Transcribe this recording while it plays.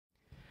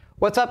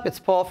What's up? It's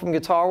Paul from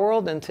Guitar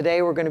World, and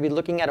today we're going to be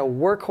looking at a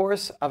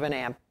workhorse of an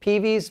amp,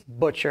 Peavey's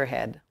Butcher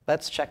head.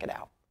 Let's check it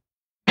out.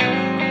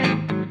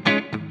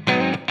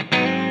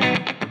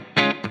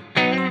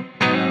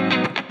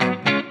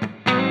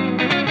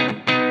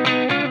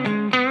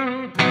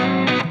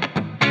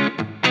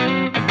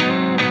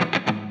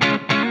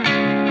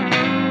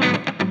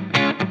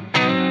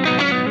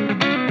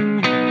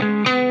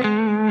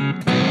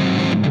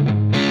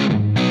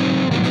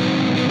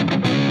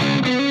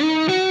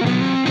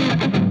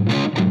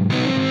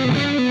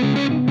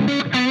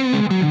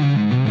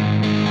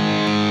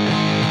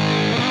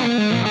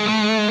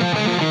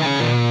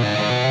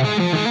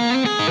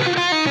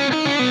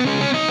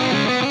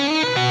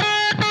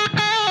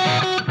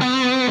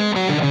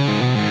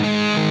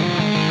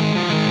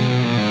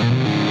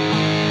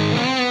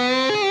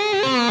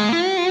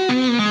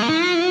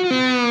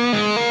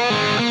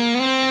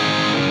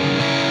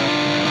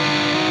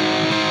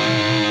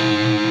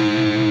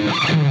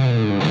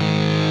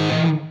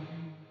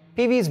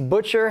 Peavey's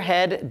Butcher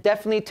head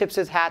definitely tips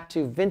his hat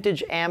to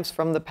vintage amps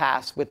from the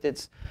past with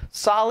its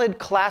solid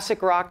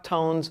classic rock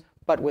tones,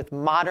 but with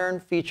modern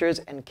features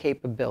and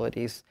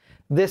capabilities.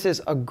 This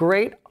is a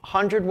great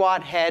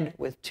 100-watt head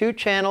with 2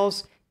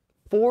 channels,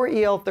 4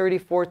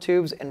 EL34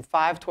 tubes, and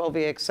 5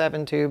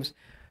 12VX7 tubes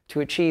to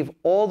achieve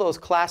all those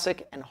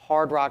classic and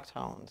hard rock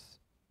tones.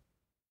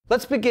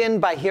 Let's begin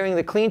by hearing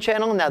the clean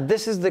channel. Now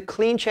this is the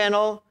clean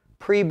channel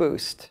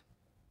pre-boost.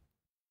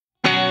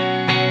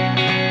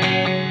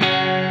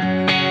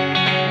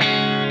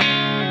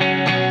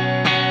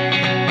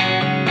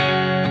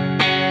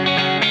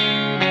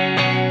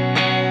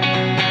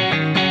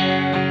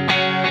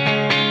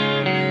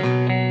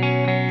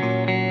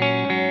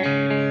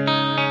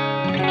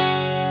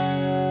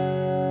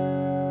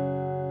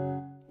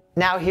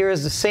 Now here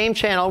is the same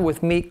channel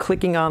with me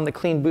clicking on the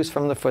clean boost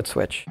from the foot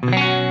switch.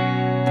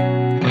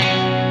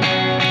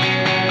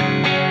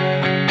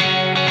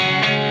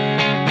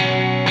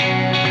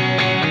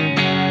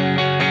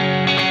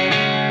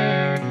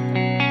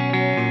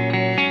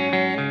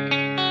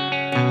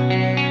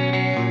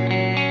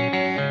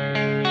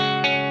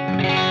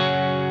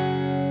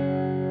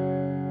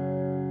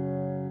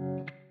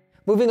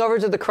 Moving over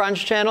to the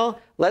crunch channel,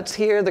 let's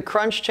hear the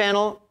crunch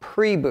channel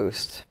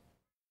pre-boost.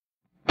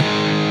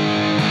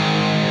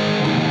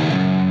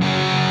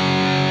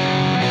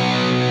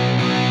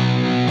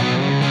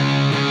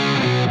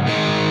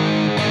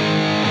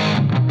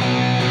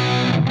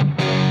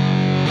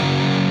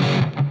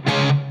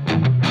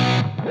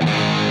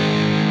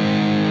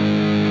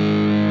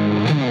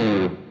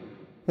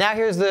 Now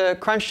here's the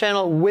crunch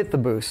channel with the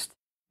boost.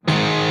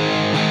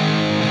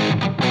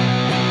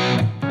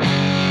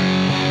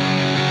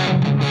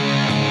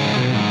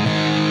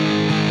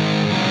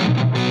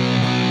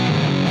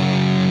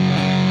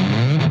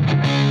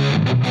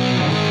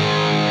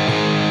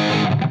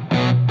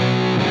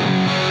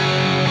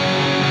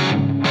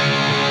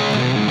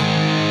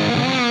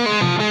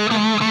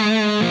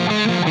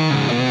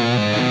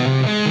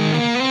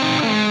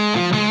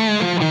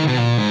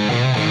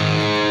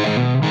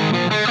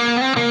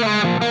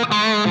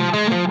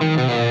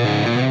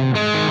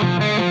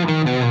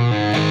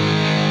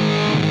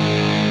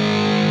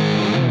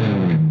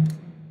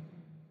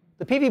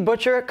 The Peavey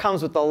Butcher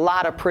comes with a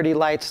lot of pretty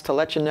lights to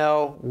let you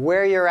know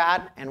where you're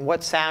at and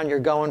what sound you're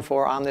going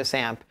for on this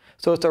amp.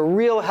 So it's a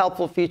real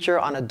helpful feature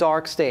on a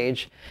dark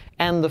stage.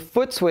 And the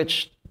foot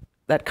switch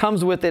that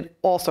comes with it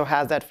also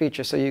has that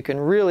feature, so you can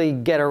really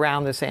get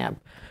around this amp.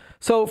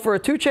 So for a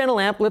 2-channel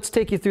amp, let's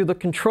take you through the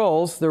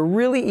controls. They're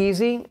really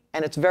easy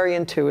and it's very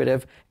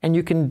intuitive. And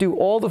you can do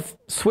all the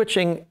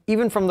switching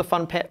even from the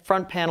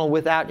front panel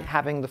without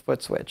having the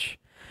foot switch.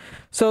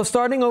 So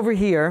starting over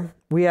here,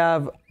 we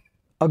have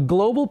a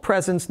global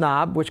presence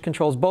knob, which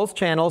controls both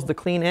channels, the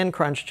clean and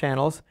crunch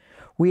channels.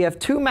 We have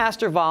 2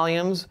 master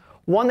volumes,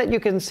 one that you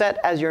can set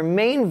as your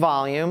main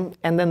volume,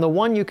 and then the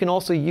one you can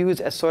also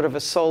use as sort of a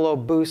solo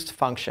boost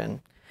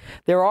function.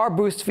 There are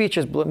boost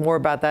features, but more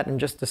about that in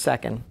just a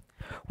second.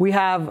 We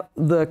have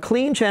the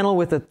clean channel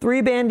with a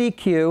 3-band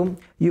EQ.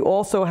 You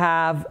also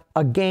have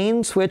a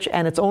gain switch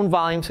and its own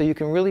volume, so you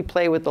can really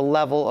play with the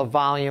level of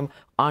volume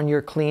on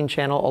your clean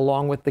channel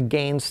along with the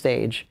gain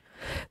stage.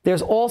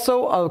 There's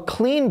also a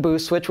clean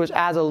boost switch, which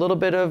adds a little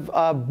bit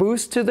of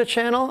boost to the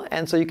channel,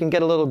 and so you can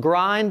get a little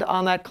grind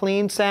on that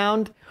clean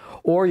sound,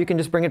 or you can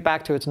just bring it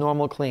back to its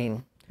normal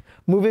clean.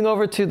 Moving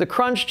over to the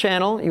crunch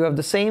channel, you have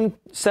the same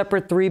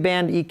separate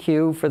 3-band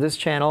EQ for this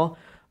channel,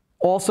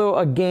 also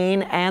a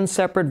gain and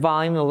separate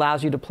volume that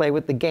allows you to play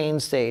with the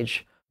gain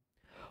stage.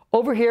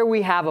 Over here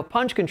we have a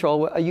punch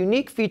control, a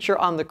unique feature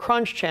on the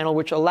crunch channel,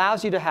 which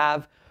allows you to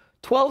have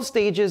 12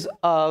 stages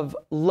of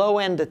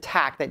low-end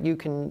attack that you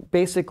can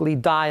basically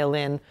dial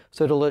in,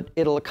 so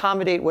it'll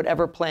accommodate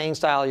whatever playing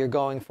style you're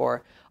going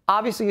for.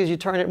 Obviously, as you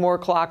turn it more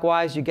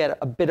clockwise, you get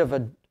a bit of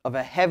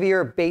a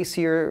heavier,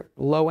 bassier,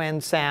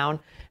 low-end sound,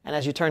 and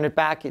as you turn it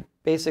back, it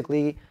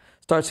basically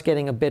starts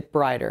getting a bit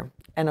brighter.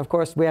 And of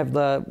course, we have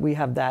the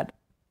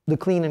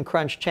clean and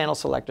crunch channel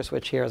selector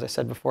switch here. As I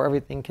said before,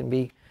 everything can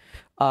be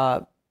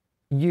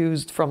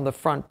used from the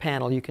front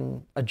panel. You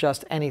can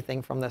adjust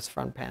anything from this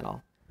front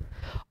panel.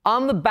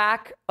 On the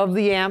back of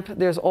the amp,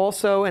 there's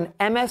also an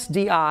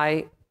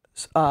MSDI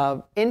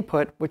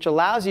input, which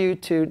allows you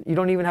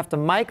don't even have to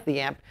mic the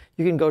amp.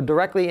 You can go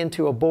directly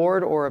into a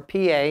board or a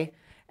PA,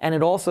 and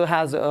it also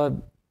has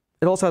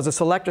a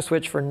selector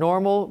switch for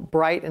normal,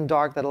 bright, and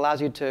dark that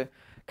allows you to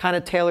kind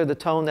of tailor the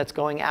tone that's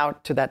going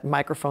out to that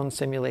microphone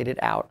simulated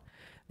out.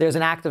 There's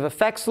an active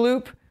effects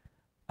loop,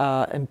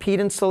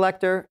 impedance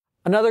selector.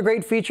 Another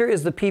great feature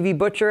is the Peavey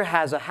Butcher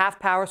has a half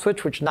power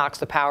switch, which knocks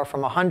the power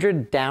from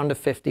 100 down to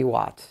 50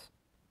 watts.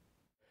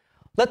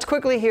 Let's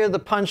quickly hear the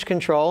punch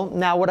control.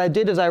 Now what I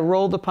did is I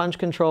rolled the punch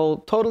control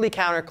totally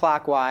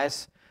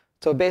counterclockwise.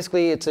 So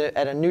basically it's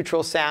at a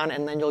neutral sound,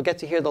 and then you'll get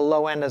to hear the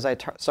low end as I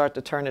start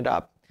to turn it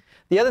up.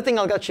 The other thing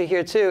I'll get you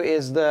here too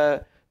is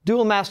the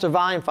dual master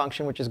volume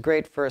function, which is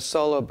great for a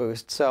solo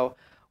boost. So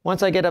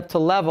once I get up to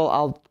level,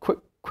 I'll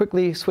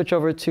quickly switch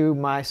over to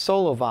my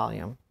solo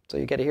volume. So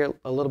you get to hear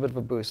a little bit of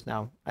a boost.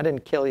 Now, I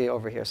didn't kill you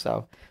over here,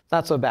 so it's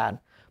not so bad.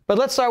 But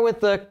let's start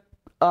with the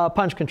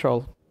punch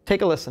control.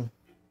 Take a listen.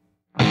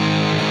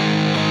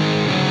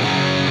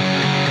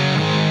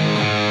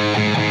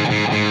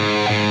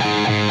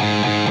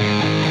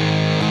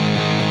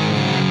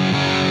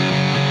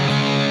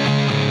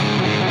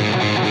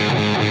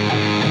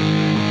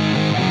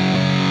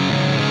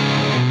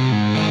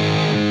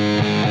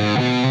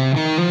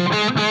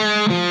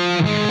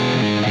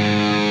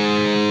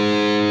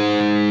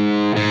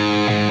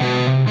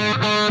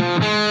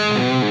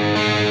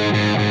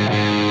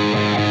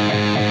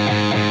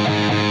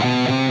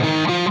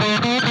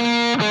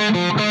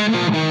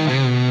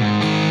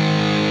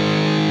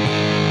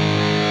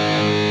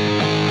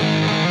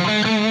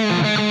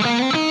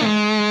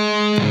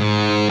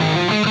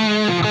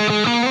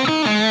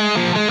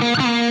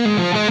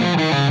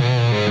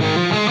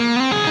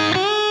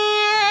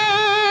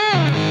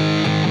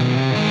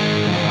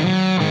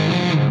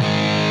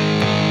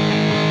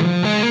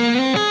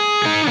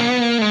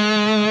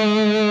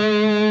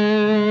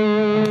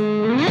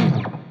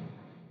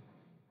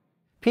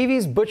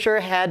 Peavey's Butcher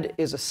head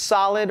is a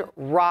solid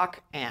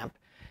rock amp.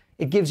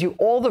 It gives you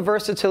all the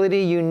versatility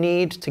you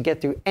need to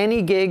get through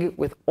any gig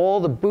with all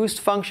the boost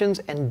functions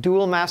and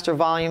dual master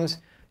volumes.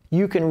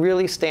 You can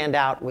really stand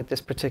out with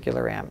this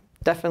particular amp.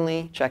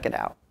 Definitely check it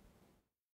out.